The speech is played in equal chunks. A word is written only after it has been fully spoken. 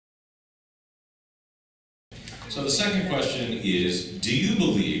So the second question is, do you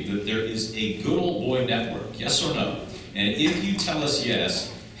believe that there is a good old boy network? Yes or no? And if you tell us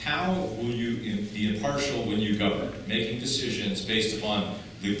yes, how will you be impartial when you govern, making decisions based upon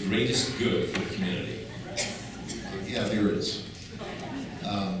the greatest good for the community? Yeah, there is.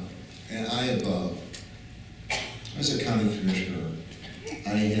 And I have, as a county commissioner,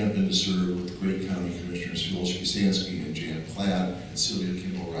 I have been to serve with the great county commissioners, Phil Shkusansky and Jan Platt and Sylvia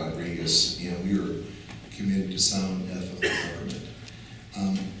Kimball Rodriguez, and we are committed to sound ethical government.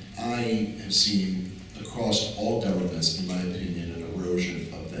 I have seen across all governments, in my opinion, an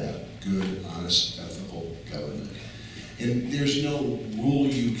erosion of that good, honest, ethical government. And there's no rule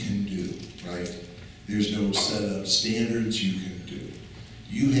you can do, right? There's no set of standards you can do.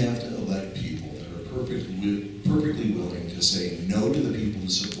 You have to elect people that are perfectly willing to say no to the people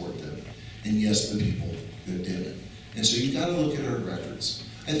that support them, and yes to the people that didn't. And so you've got to look at our records.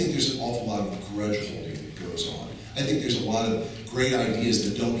 I think there's an awful lot of grudge holding that goes on. I think there's a lot of great ideas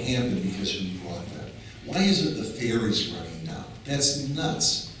that don't happen because we brought them. Why isn't the ferries running now? That's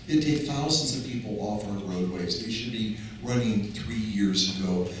nuts. It takes thousands of people off our roadways. They should be running 3 years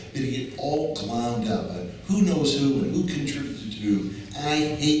ago. They get all glommed up on who knows who and who contributed to who. I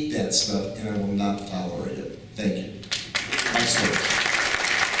hate that stuff, and I will not tolerate it. Thank you. Excellent.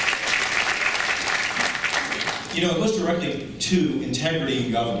 You know, it goes directly to integrity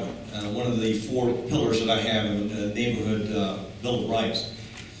in government. One of the 4 pillars that I have in the neighborhood Bill of Rights.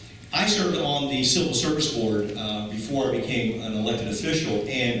 I served on the Civil Service Board before I became an elected official,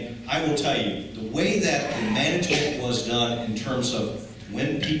 and I will tell you, the way that the management was done in terms of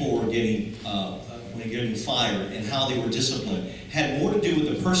when people were getting fired and how they were disciplined had more to do with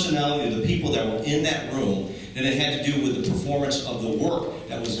the personality of the people that were in that room than it had to do with the performance of the work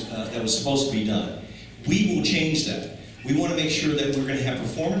that was supposed to be done. We will change that. We want to make sure that we're going to have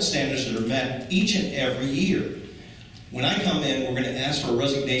performance standards that are met each and every year. When I come in, we're going to ask for a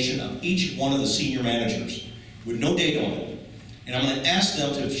resignation of each one of the senior managers with no date on it. And I'm going to ask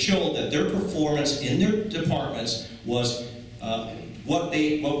them to show that their performance in their departments was what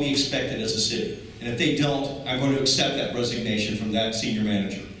we expected as a city. And if they don't, I'm going to accept that resignation from that senior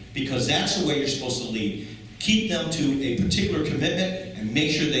manager, because that's the way you're supposed to lead. Keep them to a particular commitment and make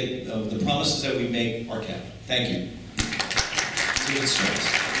sure that the promises that we make are kept. Thank you.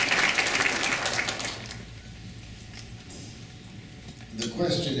 The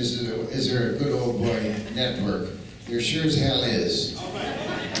question is there a good old boy network? There sure as hell is.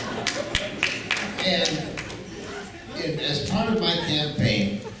 And as part of my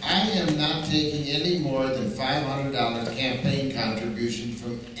campaign, I am not taking any more than $500 campaign contribution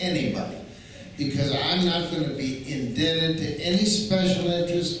from anybody, because I'm not going to be indebted to any special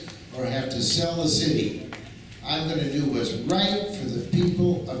interest or have to sell the city. I'm going to do what's right for the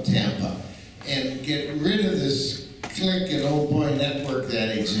people of Tampa and get rid of this clique and old boy network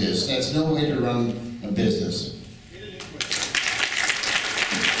that exists. That's no way to run a business.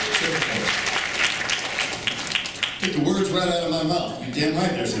 Took the words right out of my mouth. You're damn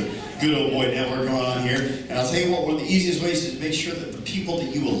right there's a good old boy network going on here. And I'll tell you what, one of the easiest ways is to make sure that the people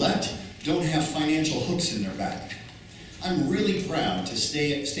that you elect don't have financial hooks in their back. I'm really proud to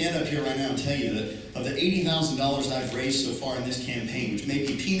stand up here right now and tell you that of the $80,000 I've raised so far in this campaign, which may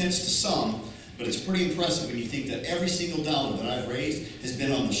be peanuts to some, but it's pretty impressive when you think that every single dollar that I've raised has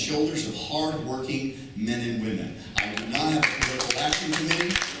been on the shoulders of hard-working men and women. I do not have a political action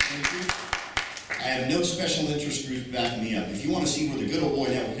committee. I have no special interest groups backing me up. If you want to see where the good old boy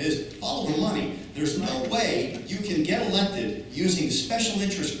network is, follow the money. There's no way you can get elected using a special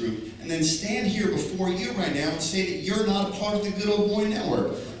interest group and then stand here before you right now and say that you're not a part of the good old boy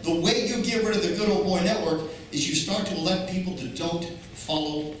network. The way you get rid of the good old boy network is you start to elect people that don't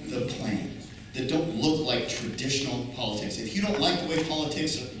follow the plan, that don't look like traditional politics. If you don't like the way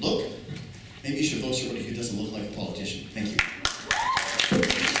politics look, maybe you should vote for somebody who doesn't look like a politician. Thank you.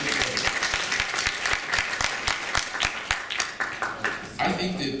 I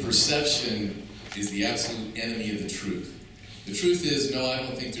think that perception is the absolute enemy of the truth. The truth is, no, I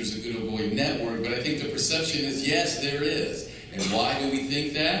don't think there's a good old boy network, but I think the perception is, yes, there is. And why do we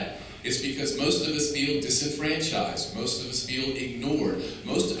think that? It's because most of us feel disenfranchised. Most of us feel ignored.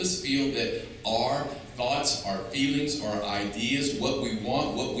 Most of us feel that our thoughts, our feelings, our ideas, what we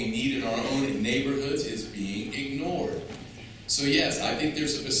want, what we need in our own neighborhoods is being ignored. So yes, I think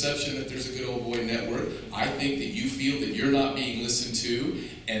there's a perception that there's a good old boy network. I think that you feel that you're not being listened to,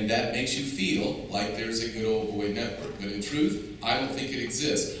 and that makes you feel like there's a good old boy network. But in truth, I don't think it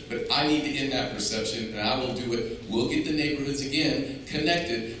exists. But I need to end that perception, and I will do it. We'll get the neighborhoods again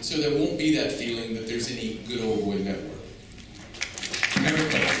connected, so there won't be that feeling that there's any good old boy network. Well,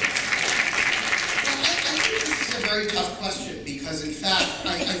 I think this is very tough question because, in fact,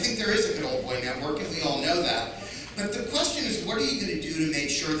 I think there is a good old boy network, and we all know that. But the question is, what are you going to do to make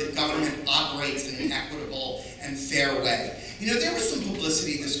sure that government operates in an equitable and fair way? You know, there was some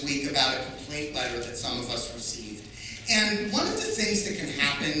publicity this week about a complaint letter that some of us received. And one of the things that can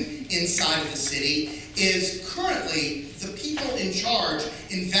happen inside of the city is currently the people in charge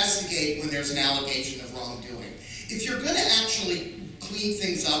investigate when there's an allegation of wrongdoing. If you're going to actually clean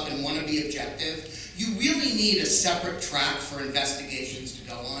things up and want to be objective, you really need a separate track for investigations to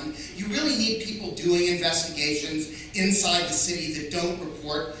go on. You really need people doing investigations inside the city that don't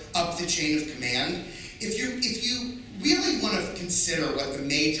report up the chain of command. If you really want to consider what the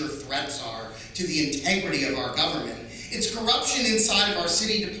major threats are to the integrity of our government, it's corruption inside of our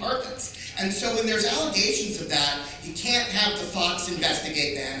city departments. And so when there's allegations of that, you can't have the Fox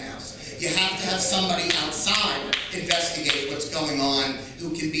investigate the hen house. You have to have somebody outside investigate what's going on who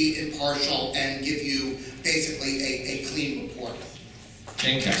can be impartial and give you basically a clean report.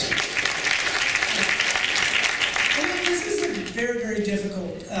 Jane Castor. Well, this is a very, very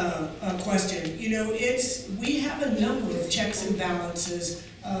difficult question. You know, we have a number of checks and balances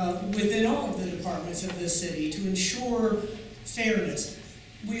within all of the departments of this city to ensure fairness.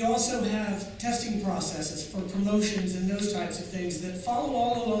 We also have testing processes for promotions and those types of things that follow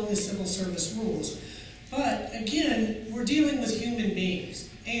all along the civil service rules. But again, we're dealing with human beings.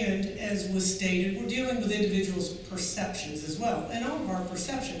 And as was stated, we're dealing with individuals' perceptions as well. And all of our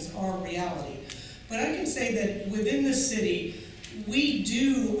perceptions are reality. But I can say that within the city, we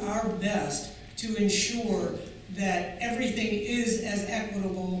do our best to ensure that everything is as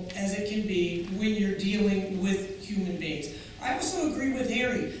equitable as it can be when you're dealing with human beings. I also agree with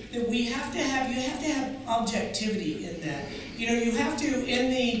Harry that you have to have objectivity in that. You know, you have to, in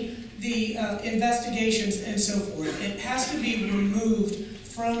the investigations and so forth, it has to be removed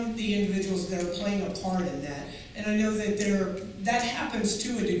from the individuals that are playing a part in that. And I know that that happens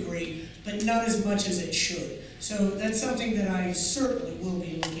to a degree, but not as much as it should. So that's something that I certainly will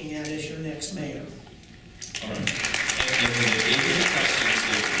be looking at as your next mayor. All right.